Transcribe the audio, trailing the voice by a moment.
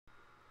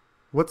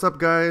What's up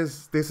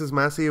guys, this is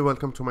Masi,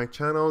 welcome to my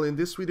channel. In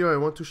this video I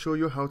want to show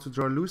you how to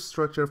draw a Lewis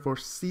structure for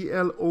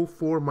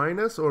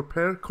clO4- or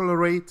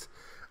perchlorate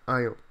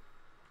ion.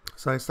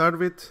 So I start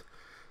with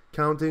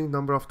counting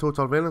number of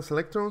total valence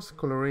electrons.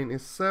 Chlorine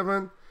is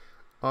 7,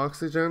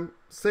 oxygen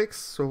 6,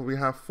 so we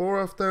have 4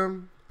 of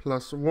them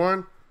plus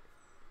 1,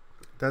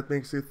 that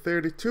makes it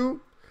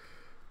 32.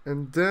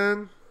 And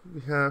then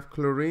we have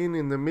chlorine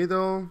in the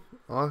middle,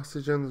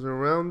 oxygen is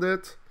around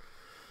it.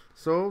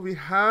 So we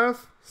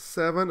have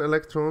 7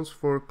 electrons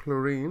for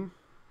chlorine.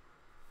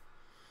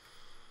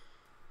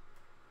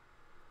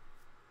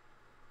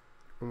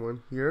 And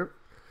 1 here.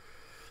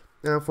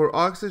 And for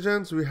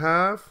oxygens we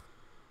have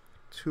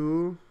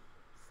 2,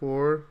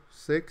 4,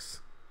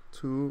 6,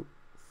 2,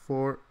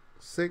 4,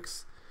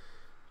 6,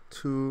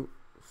 2,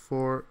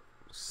 4,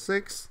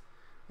 6.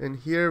 And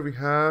here we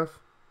have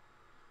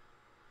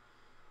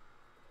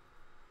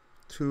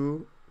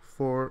 2,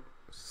 4,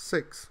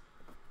 6.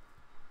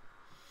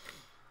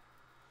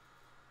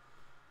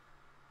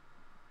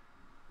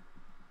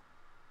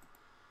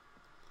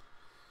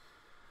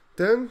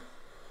 Then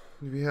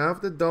we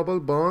have the double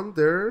bond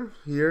there,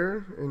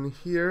 here, and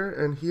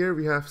here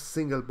we have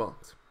single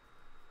bond.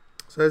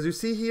 So as you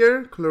see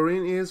here,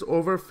 chlorine is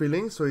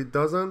overfilling, so it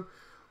doesn't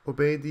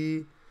obey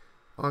the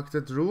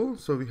octet rule.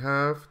 So we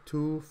have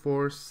 2,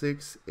 4,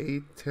 6,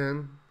 8,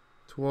 10,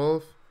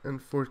 12,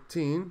 and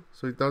 14.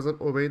 So it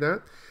doesn't obey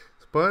that.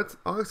 But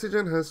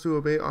oxygen has to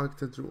obey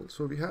octet rule.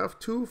 So we have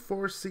 2,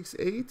 4, 6,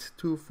 8,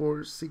 2,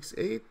 4, 6,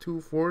 8,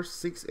 2, 4,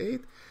 6,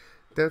 8.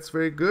 That's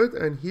very good.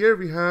 And here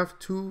we have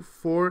 2,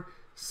 4,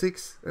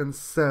 6, and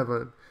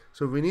 7.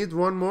 So we need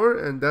one more,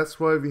 and that's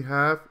why we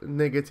have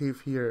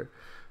negative here.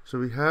 So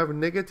we have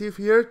negative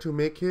here to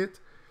make it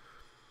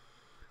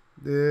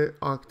the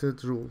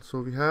octet rule.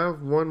 So we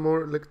have one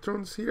more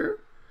electrons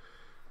here.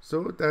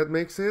 So that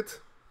makes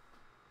it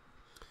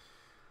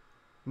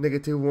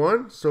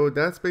 -1. So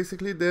that's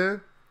basically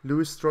the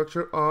Lewis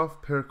structure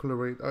of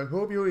perchlorate. I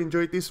hope you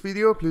enjoyed this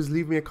video. Please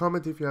leave me a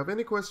comment if you have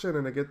any question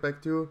and I'll get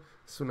back to you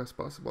as soon as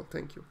possible.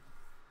 Thank you.